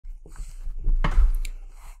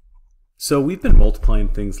So we've been multiplying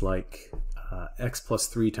things like x plus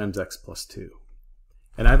 3 times x plus 2.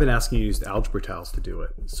 And I've been asking you to use algebra tiles to do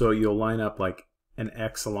it. So you'll line up like an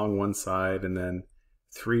x along one side and then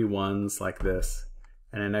 3 ones like this,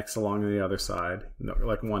 and an x along the other side,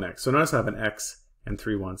 like one x. So notice I have an x and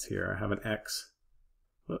 3 ones here. I have an x,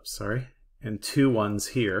 whoops, sorry, and 2 ones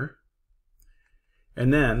here.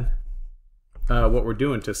 And then what we're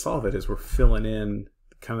doing to solve it is we're filling in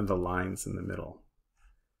kind of the lines in the middle.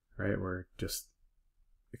 Right, we're just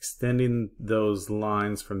extending those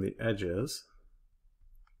lines from the edges,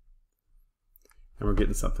 and we're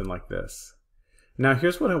getting something like this. Now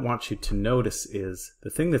here's what I want you to notice is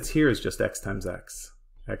the thing that's here is just x times x,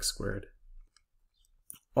 x squared.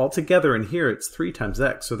 Altogether in here it's 3 times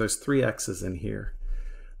x, so there's 3 x's in here.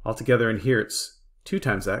 Altogether in here it's 2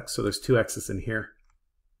 times x, so there's 2 x's in here.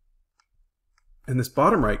 And this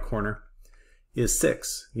bottom right corner is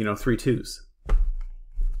 6, 3 2's.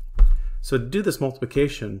 So to do this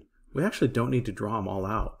multiplication, we actually don't need to draw them all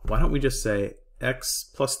out. Why don't we just say x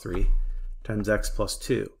plus 3 times x plus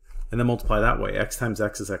 2, and then multiply that way. X times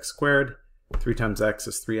x is x squared, 3 times x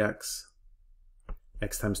is 3x,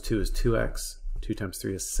 x times 2 is 2x, 2 times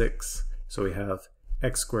 3 is 6. So we have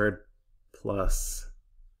x squared plus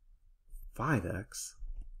 5x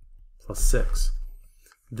plus 6.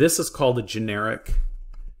 This is called a generic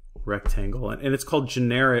rectangle, and it's called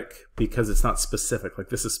generic because it's not specific. Like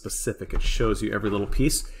this is specific, it shows you every little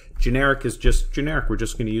piece. Generic is just generic, we're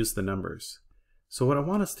just going to use the numbers. So what I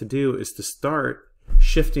want us to do is to start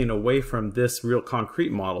shifting away from this real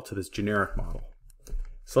concrete model to this generic model.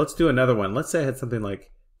 So let's do another one. Let's say I had something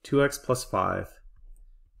like 2x plus 5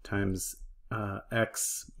 times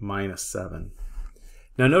x minus 7.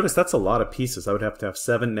 Now notice that's a lot of pieces. I would have to have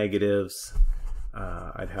 7 negatives,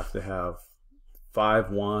 I'd have to have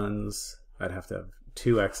 5 ones, I'd have to have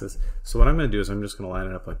 2 x's. So what I'm going to do is I'm just going to line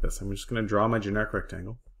it up like this. I'm just going to draw my generic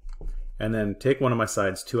rectangle and then take one of my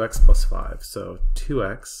sides, 2x plus 5. So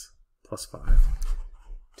 2x plus 5.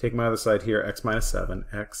 Take my other side here, x minus 7,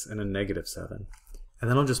 x and a negative 7. And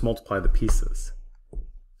then I'll just multiply the pieces.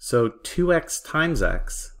 So 2x times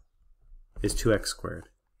x is 2x squared.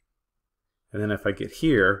 And then if I get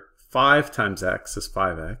here, 5 times x is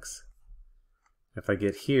 5x. If I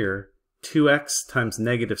get here, 2x times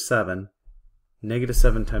negative 7, negative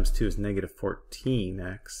 7 times 2 is negative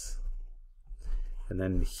 14x. And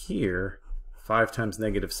then here, 5 times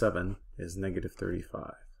negative 7 is negative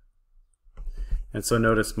 35. And so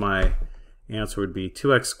notice my answer would be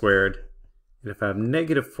 2x squared. And if I have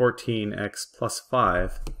negative 14x plus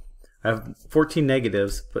 5, I have 14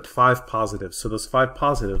 negatives, but 5 positives. So those 5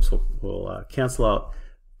 positives will cancel out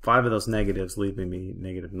 5 of those negatives, leaving me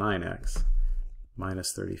negative 9x.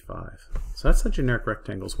 Minus 35. So that's how generic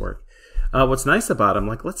rectangles work. What's nice about them,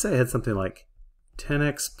 like let's say I had something like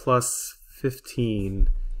 10x plus 15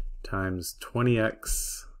 times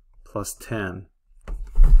 20x plus 10.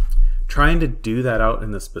 Trying to do that out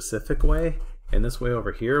in the specific way, in this way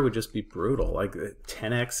over here, would just be brutal. Like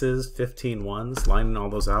 10x's, 15 ones, lining all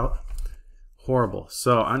those out. Horrible.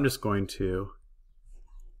 So I'm just going to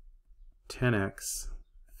 10x,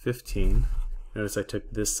 15. Notice I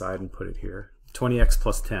took this side and put it here. 20x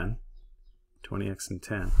plus 10, 20x and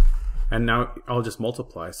 10. And now I'll just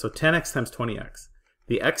multiply. So 10x times 20x.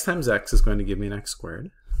 The x times x is going to give me an x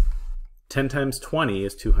squared. 10 times 20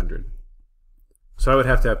 is 200. So I would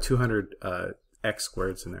have to have 200 x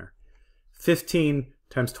squareds in there. 15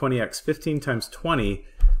 times 20x. 15 times 20,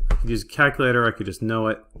 I could use a calculator, I could just know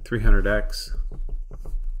it, 300x.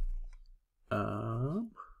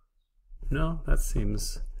 No, that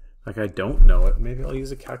seems like I don't know it. Maybe I'll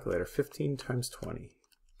use a calculator. 15 times 20.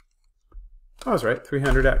 I was right,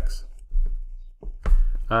 300x.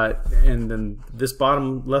 And then this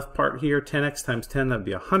bottom left part here, 10x times 10, that would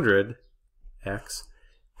be 100x.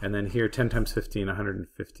 And then here, 10 times 15,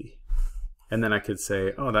 150. And then I could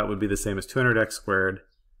say, oh, that would be the same as 200x squared.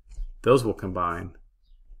 Those will combine,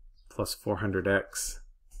 plus 400x,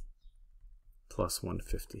 plus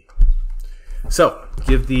 150. So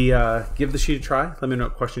give the sheet a try. Let me know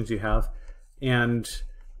what questions you have. And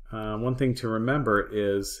one thing to remember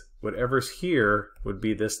is whatever's here would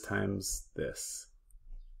be this times this.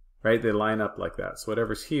 Right? They line up like that. So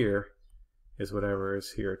whatever's here is whatever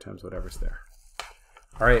is here times whatever's there.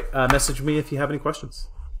 All right. Message me if you have any questions.